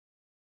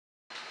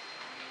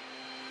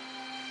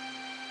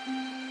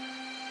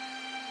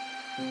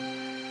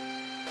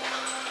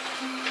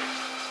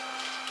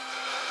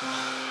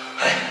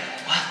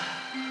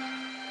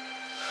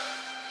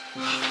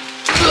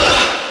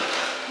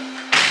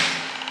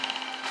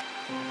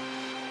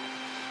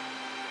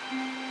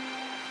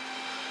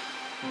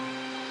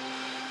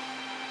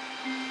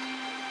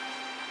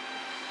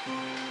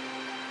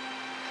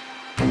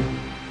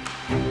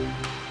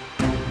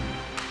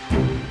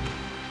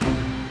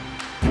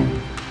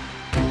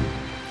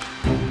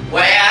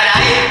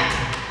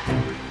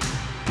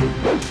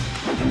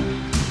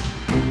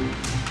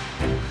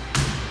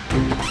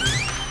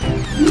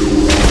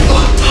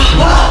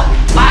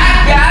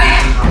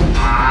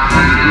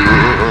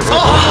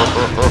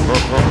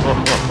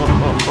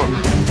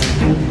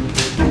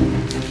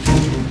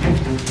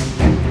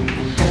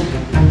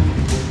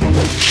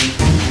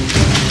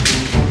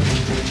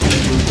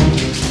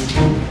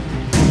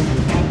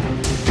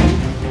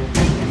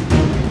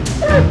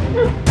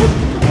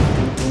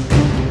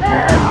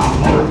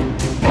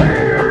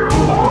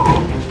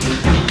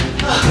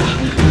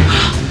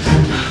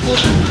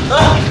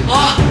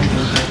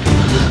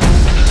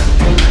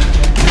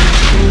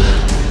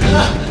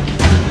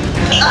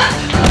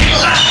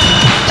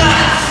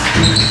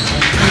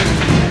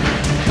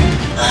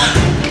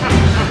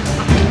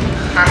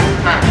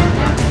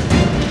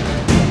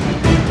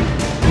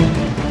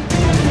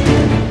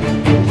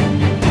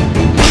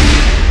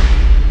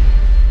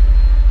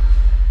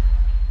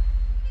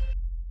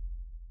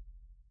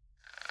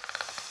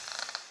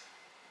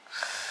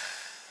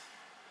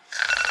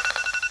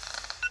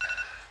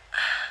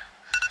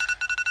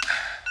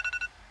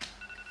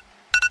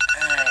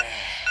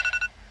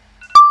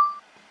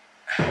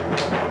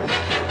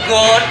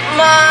Good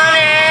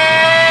morning.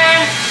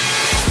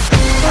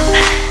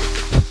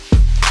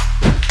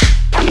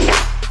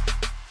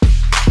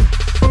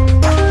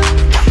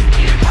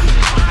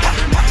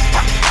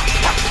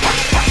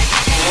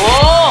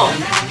 Whoa.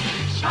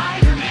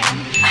 Spider-Man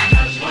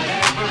does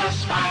whatever a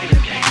spider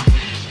can.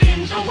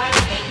 Spins a web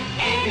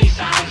any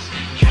size.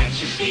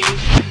 Catches thieves.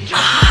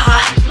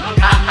 Just look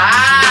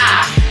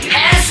out.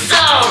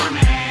 Handsome.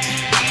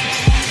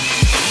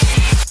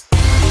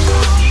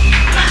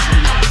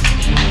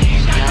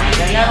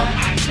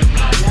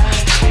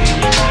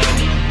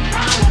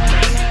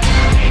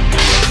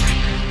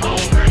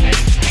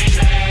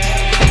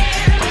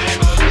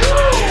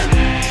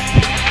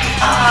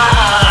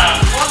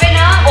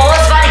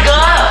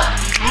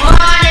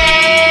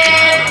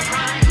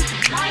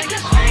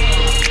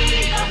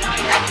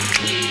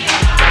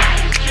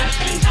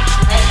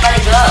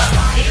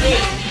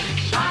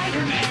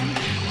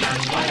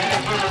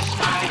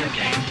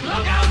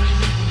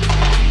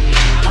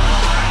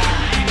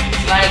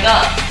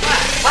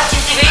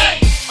 Watching TV?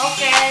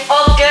 Okay.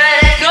 Okay,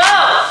 let's go.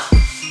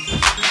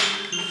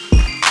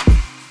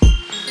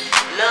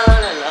 La la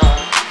la.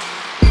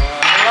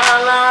 La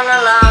la la la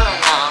la.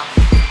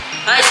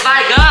 Hey,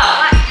 Spider Girl.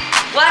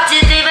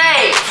 Watching TV.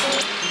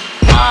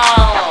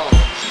 Oh.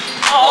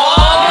 Oh.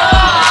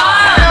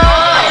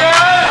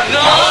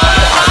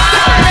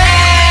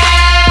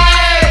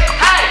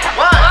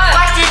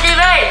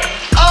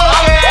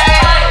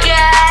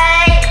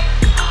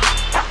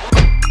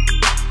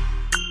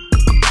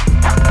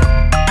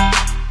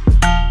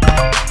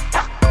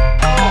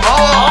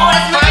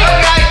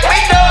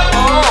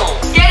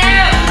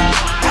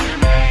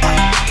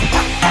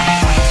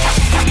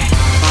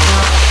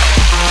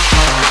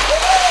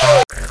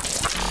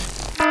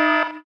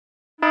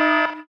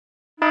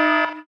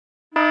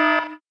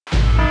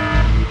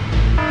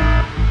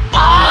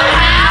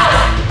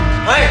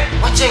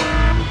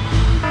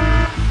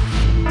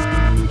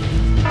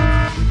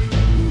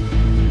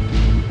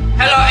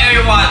 Hello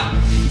everyone.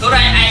 Today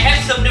I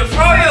have something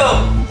for you.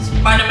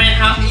 Spider-Man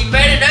have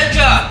evaded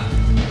danger.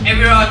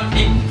 Everyone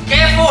be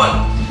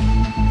careful.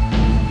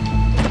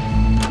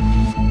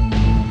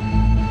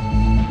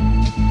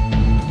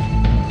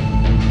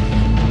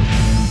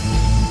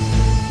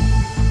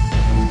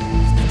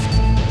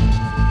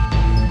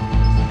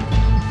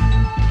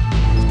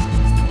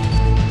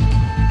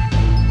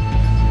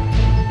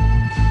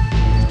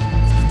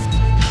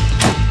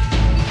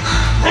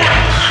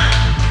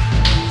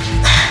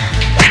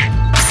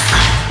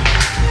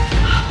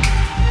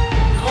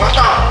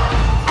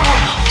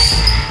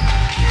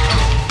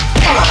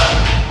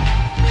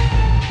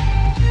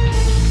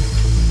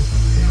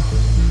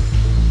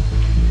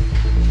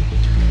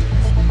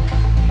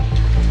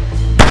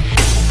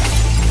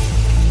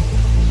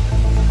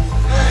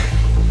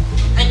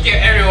 Thank you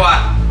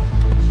everyone.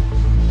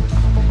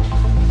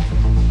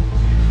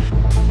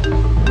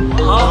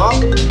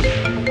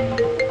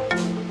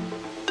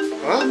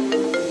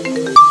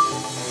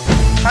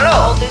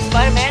 Hello, this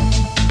Spider-Man.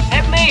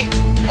 Help me.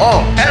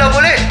 Oh, hello,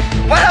 police.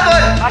 What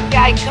happened?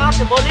 I caught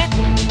the bullet.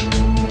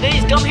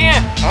 Please come here.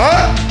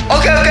 Huh?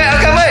 Okay,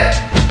 I'll come in.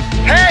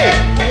 Hey,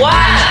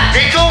 What?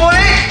 did you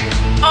police?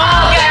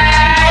 Okay.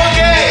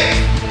 Okay.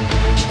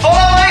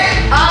 Follow me.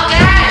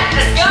 Okay.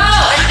 Let's go.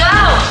 Let's go.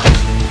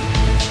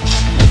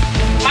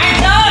 My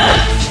turn.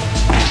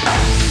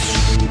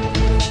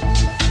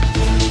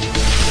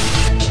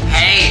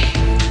 Hey,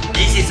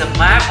 this is a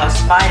map of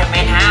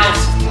Spider-Man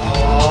house.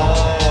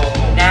 Oh.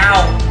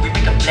 Now we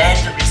make a plan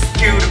to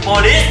rescue the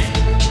police.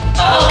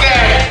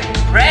 Okay.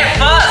 Red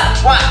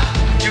first. What?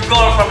 You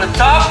go from the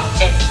top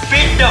and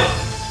beat them.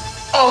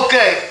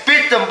 Okay,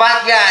 beat them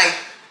bad guy.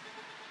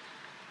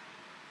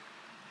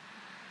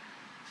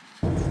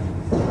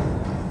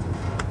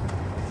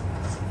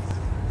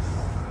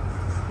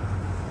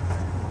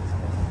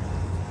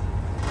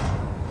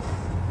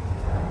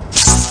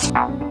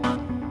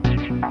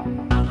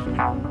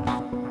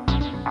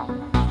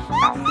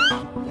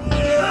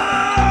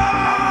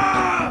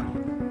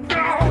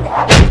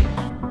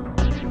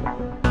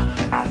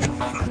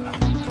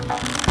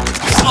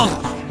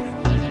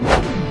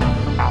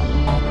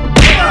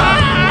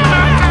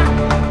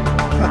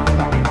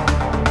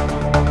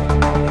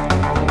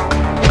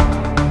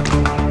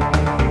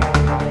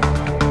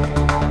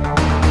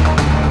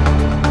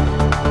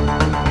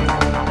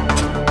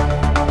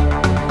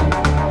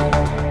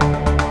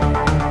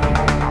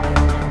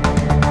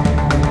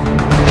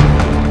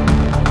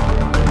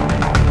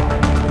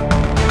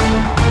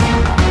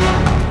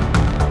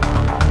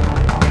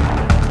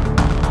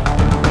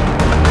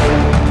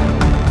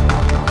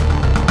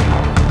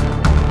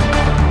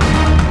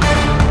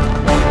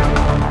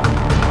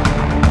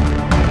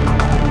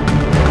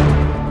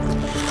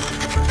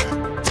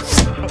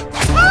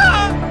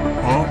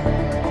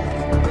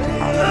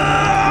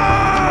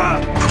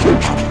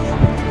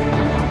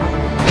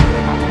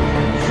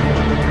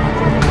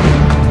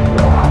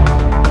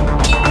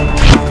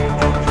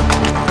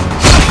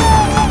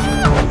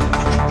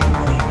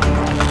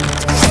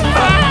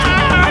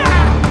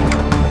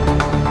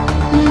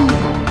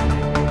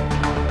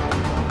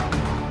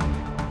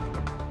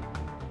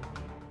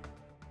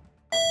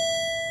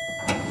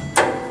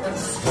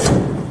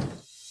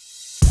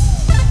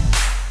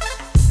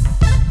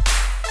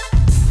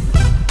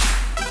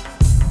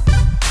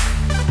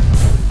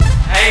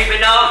 Hey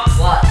Venom,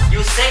 What?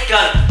 you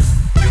second.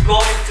 You go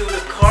into the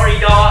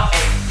corridor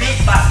and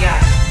beat bad guy.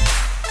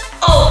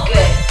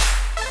 Okay.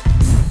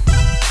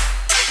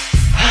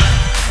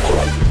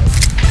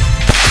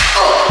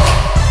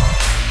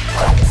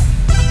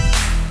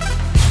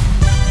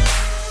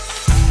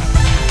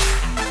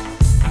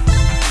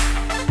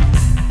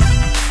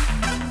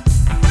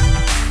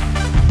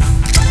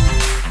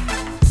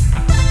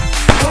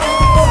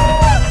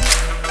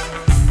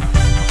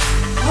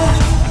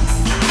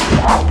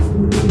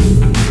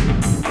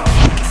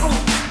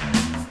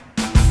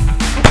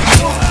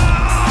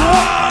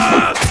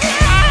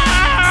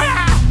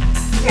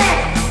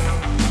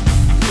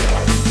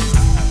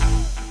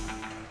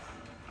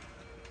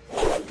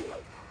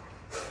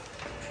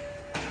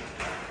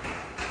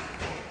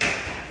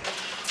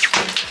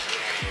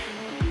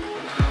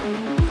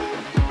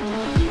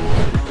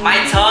 My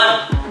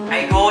turn.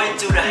 I go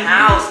into the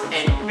house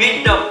and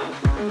beat them.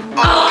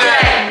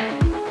 Okay.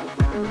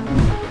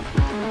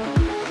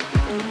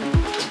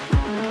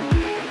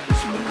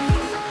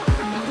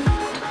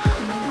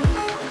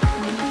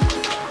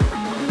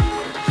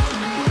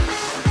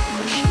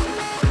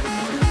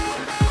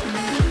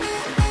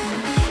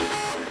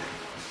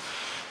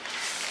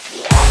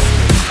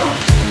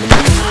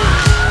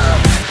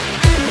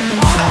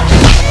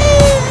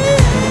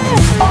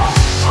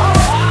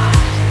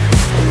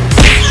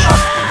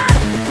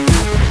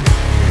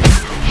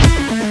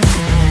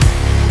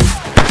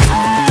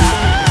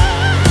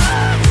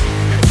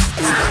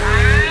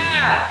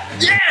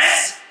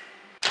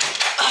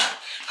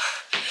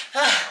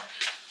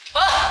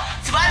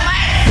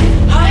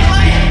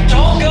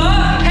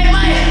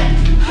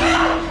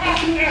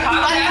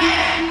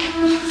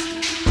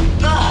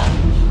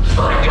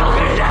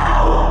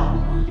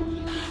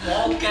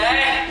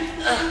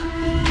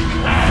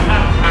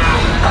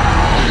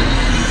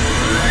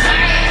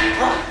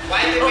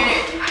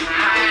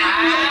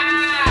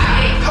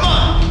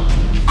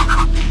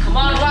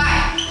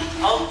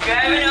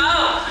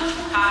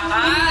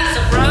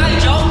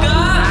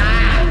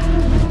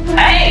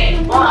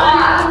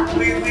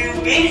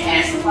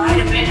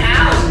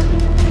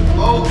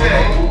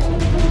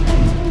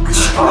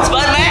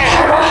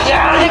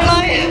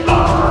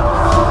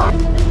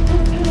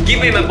 Give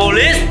me my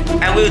police,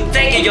 I will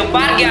take your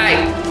bad guy.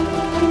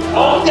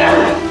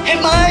 Okay.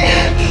 Em ơi,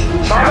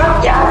 Phải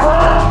bắt giả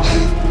phá.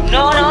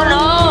 no, no,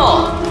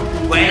 no.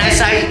 When I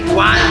say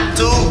 1,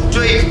 2,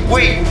 3,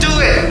 we do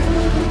it.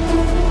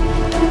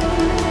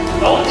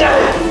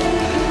 Okay.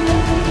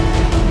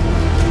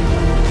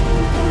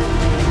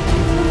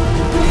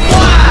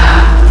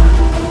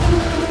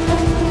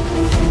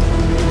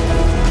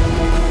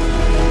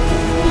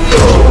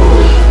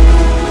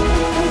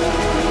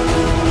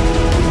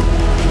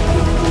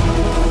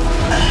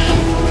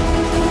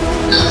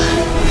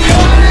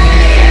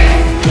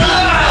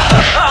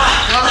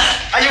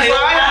 Are you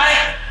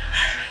fine?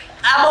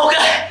 I'm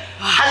okay.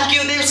 Thank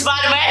you, Team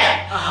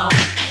Spider-Man.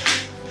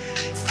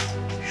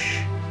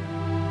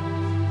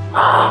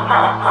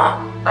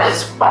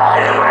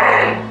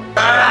 Spider-Man.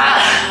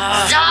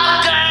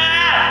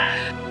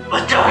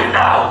 What do you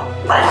know?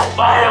 Like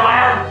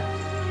Spider-Man.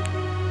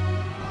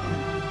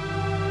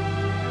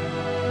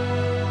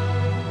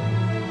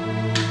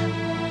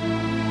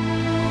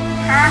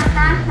 Ha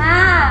ha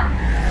ha.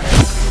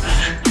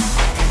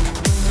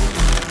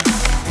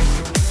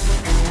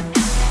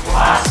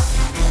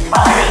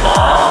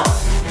 Spider-Man.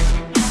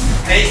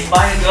 Hey,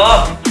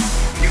 Spider-Girl,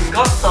 you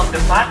got stop the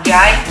bad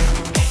guy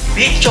and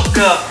beat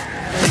Joker.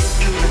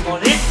 Rescue the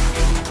police.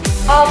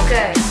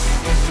 Okay.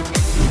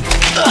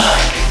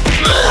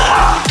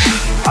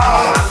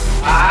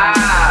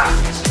 Ah.